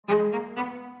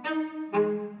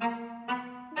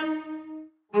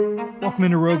Welcome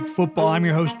into Rogue Football. I'm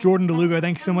your host, Jordan DeLugo.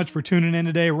 Thank you so much for tuning in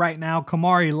today. Right now,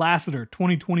 Kamari Lassiter,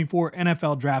 2024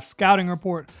 NFL Draft Scouting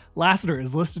Report. Lassiter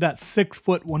is listed at 6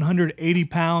 foot, 180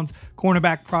 pounds,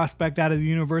 cornerback prospect out of the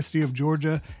University of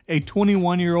Georgia, a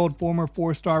 21-year-old former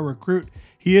four-star recruit.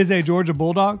 He is a Georgia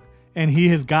Bulldog, and he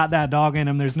has got that dog in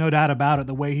him. There's no doubt about it,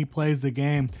 the way he plays the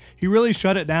game. He really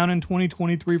shut it down in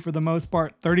 2023 for the most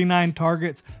part. 39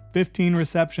 targets, 15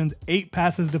 receptions, 8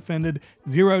 passes defended,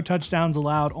 0 touchdowns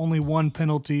allowed, only 1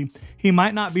 penalty. He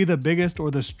might not be the biggest or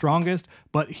the strongest,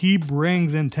 but he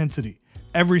brings intensity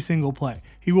every single play.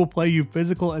 He will play you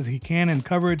physical as he can in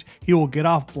coverage. He will get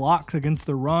off blocks against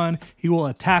the run. He will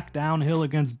attack downhill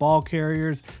against ball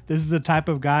carriers. This is the type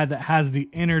of guy that has the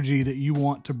energy that you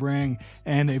want to bring.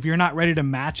 And if you're not ready to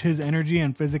match his energy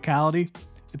and physicality,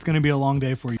 it's going to be a long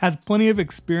day for you. Has plenty of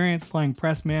experience playing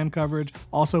press man coverage,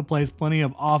 also plays plenty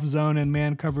of off zone and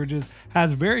man coverages,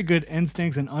 has very good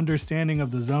instincts and understanding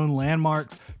of the zone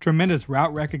landmarks, tremendous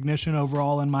route recognition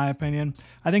overall in my opinion.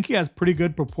 I think he has pretty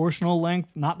good proportional length,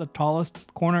 not the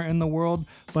tallest corner in the world,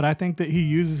 but I think that he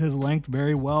uses his length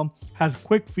very well. Has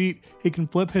quick feet, he can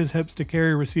flip his hips to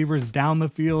carry receivers down the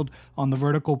field on the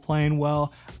vertical plane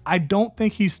well. I don't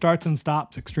think he starts and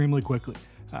stops extremely quickly.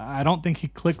 I don't think he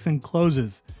clicks and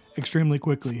closes extremely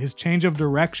quickly. His change of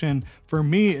direction, for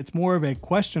me, it's more of a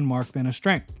question mark than a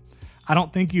strength. I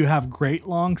don't think you have great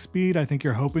long speed. I think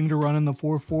you're hoping to run in the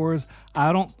 4.4s.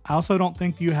 I also don't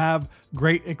think you have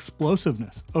great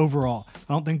explosiveness overall.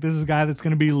 I don't think this is a guy that's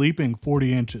going to be leaping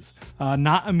 40 inches.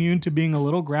 Not immune to being a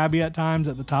little grabby at times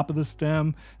at the top of the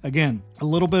stem. Again, a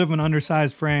little bit of an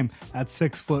undersized frame at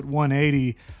 6 foot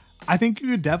 180. I think you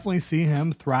could definitely see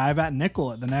him thrive at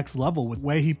nickel at the next level with the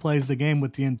way he plays the game,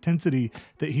 with the intensity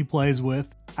that he plays with.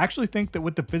 I actually think that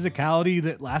with the physicality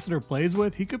that Lassiter plays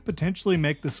with, he could potentially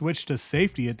make the switch to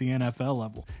safety at the NFL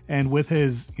level. And with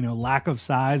his, lack of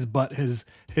size, but his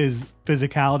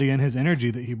physicality and his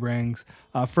energy that he brings,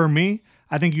 for me,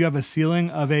 I think you have a ceiling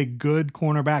of a good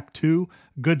cornerback 2,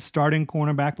 good starting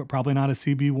cornerback, but probably not a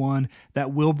CB1,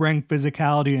 that will bring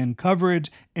physicality in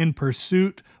coverage, in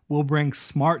pursuit, will bring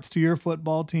smarts to your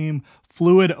football team,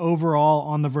 fluid overall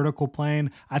on the vertical plane.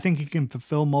 I think he can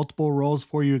fulfill multiple roles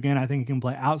for you. Again, I think he can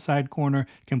play outside corner,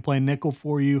 can play nickel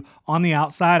for you. On the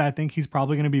outside, I think he's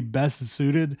probably going to be best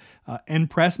suited in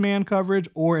press man coverage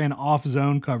or in off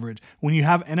zone coverage. When you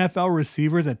have NFL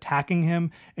receivers attacking him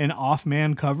in off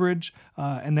man coverage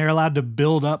and they're allowed to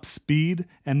build up speed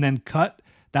and then cut,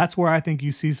 that's where I think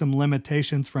you see some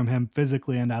limitations from him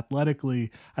physically and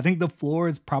athletically. I think the floor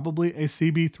is probably a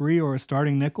CB3 or a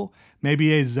starting nickel.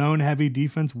 Maybe a zone-heavy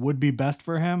defense would be best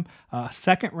for him.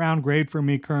 Second round grade for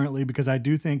me currently, because I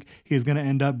do think he's going to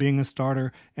end up being a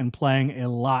starter and playing a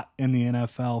lot in the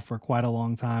NFL for quite a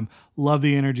long time. Love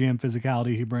the energy and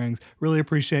physicality he brings. Really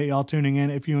appreciate y'all tuning in.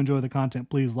 If you enjoy the content,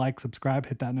 please like, subscribe,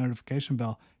 hit that notification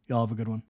bell. Y'all have a good one.